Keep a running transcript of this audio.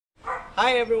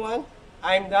Hi everyone,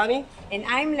 I'm Danny And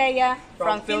I'm Leia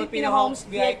from Filipino Homes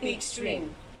VIP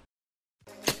Extreme.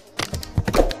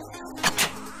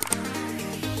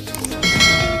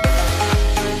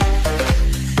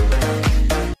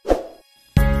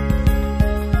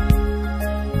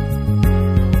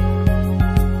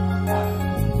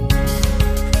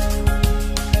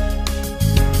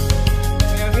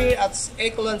 We are here at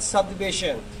Ecoland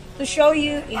subdivision. to show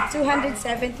you a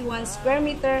 271 square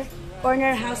meter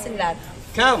corner house and lot.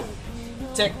 Come,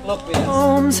 take a look with us.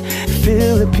 Homes,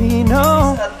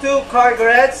 Filipino. A 2-car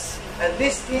garage, and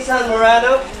this Nissan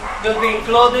Murano will be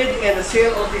included in the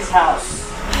sale of this house.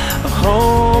 A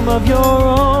home of your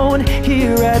own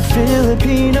here at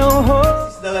Filipino Homes.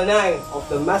 This is the lanai of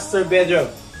the master bedroom.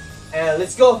 And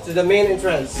let's go to the main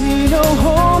entrance. Filipino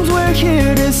Homes, we're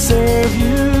here to serve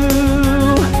you.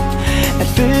 At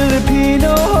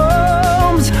Filipino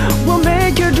Homes, we'll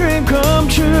make your dream come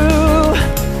true.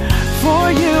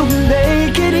 For you, we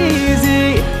make it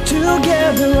easy.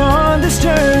 Together on this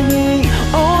journey,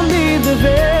 only the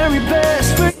very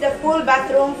best. It's the full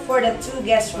bathroom for the 2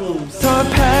 guest rooms. Our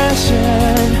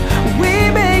passion, we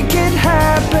make it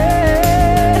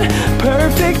happen.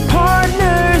 Perfect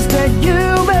partners that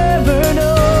you've ever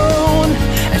known.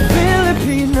 At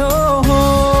Filipino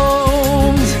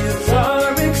Homes,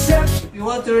 our exception. If you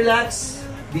want to relax,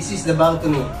 this is the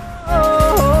balcony.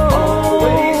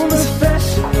 Always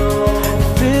professional.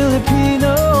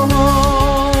 Filipino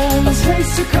Homes, a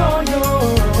place to call your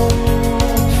own.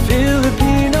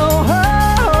 Filipino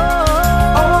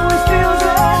Homes, always feels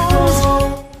at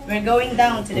home. We're going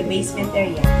down to the basement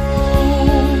area.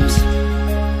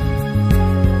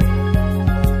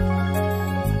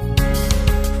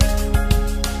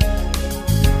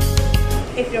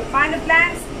 If you're fond of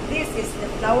plants, this is the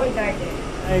flower garden.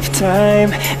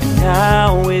 Lifetime, and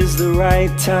now is the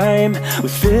right time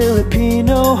with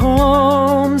Filipino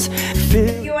Homes.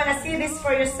 If you want to see this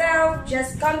for yourself,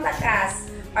 just contact us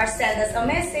or send us a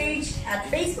message at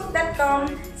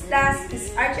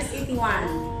facebook.com/arches81.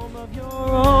 Of your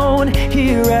own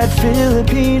here at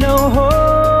Filipino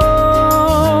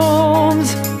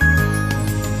Homes.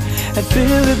 At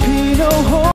Filipino Homes.